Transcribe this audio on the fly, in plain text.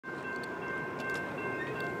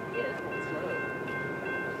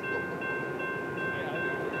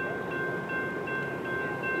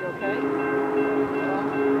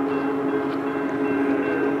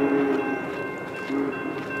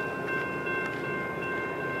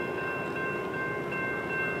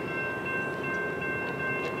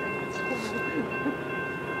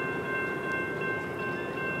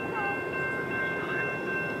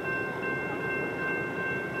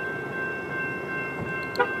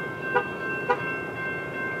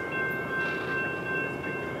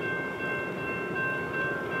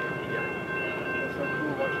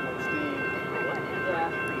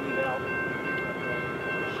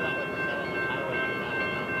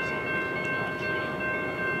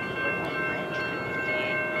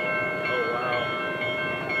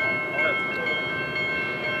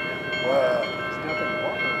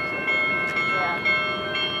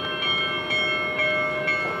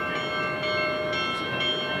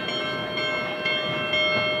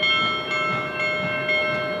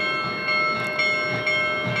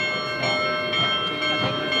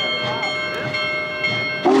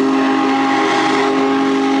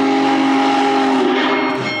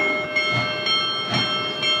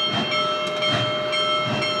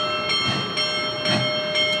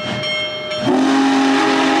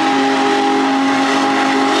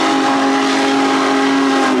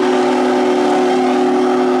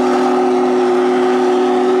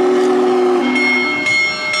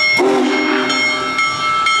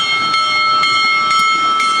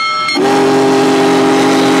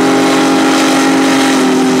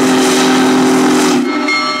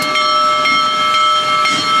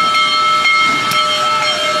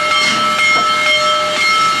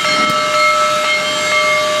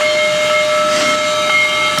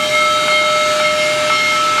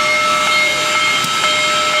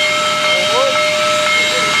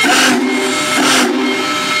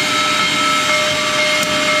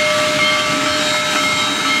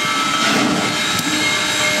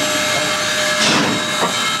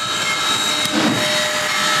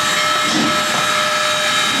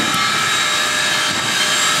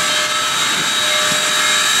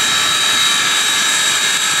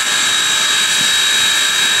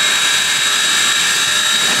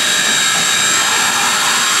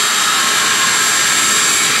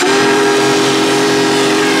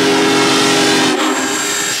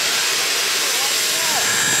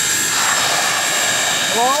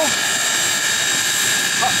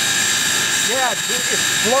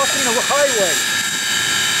It's blocking the highway.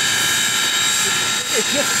 It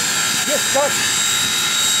just got,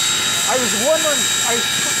 I was wondering, I was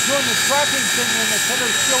doing the tracking thing and it said it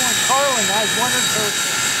was still in Carlin. I was wondering if it was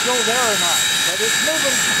still there or not. But it's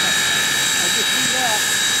moving. I just see that.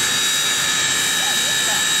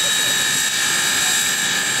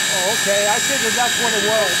 Oh, okay. I figured that's what it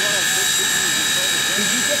was. Did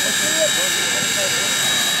you get to see it?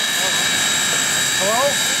 Hello?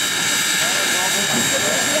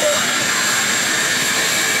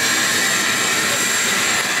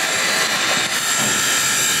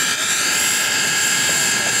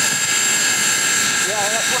 Yeah,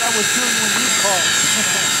 that's what I was doing when you called.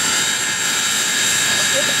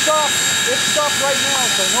 It stopped right now,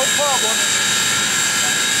 so no problem.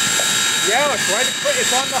 Yeah, it's right.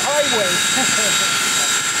 It's on the highway.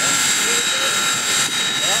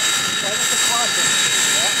 Yeah, right at the crossing.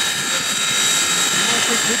 Yeah. You want to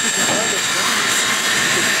take pictures of all this?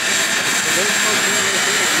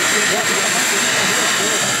 Yeah,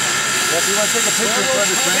 if you want to take a picture of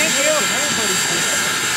this, thank you.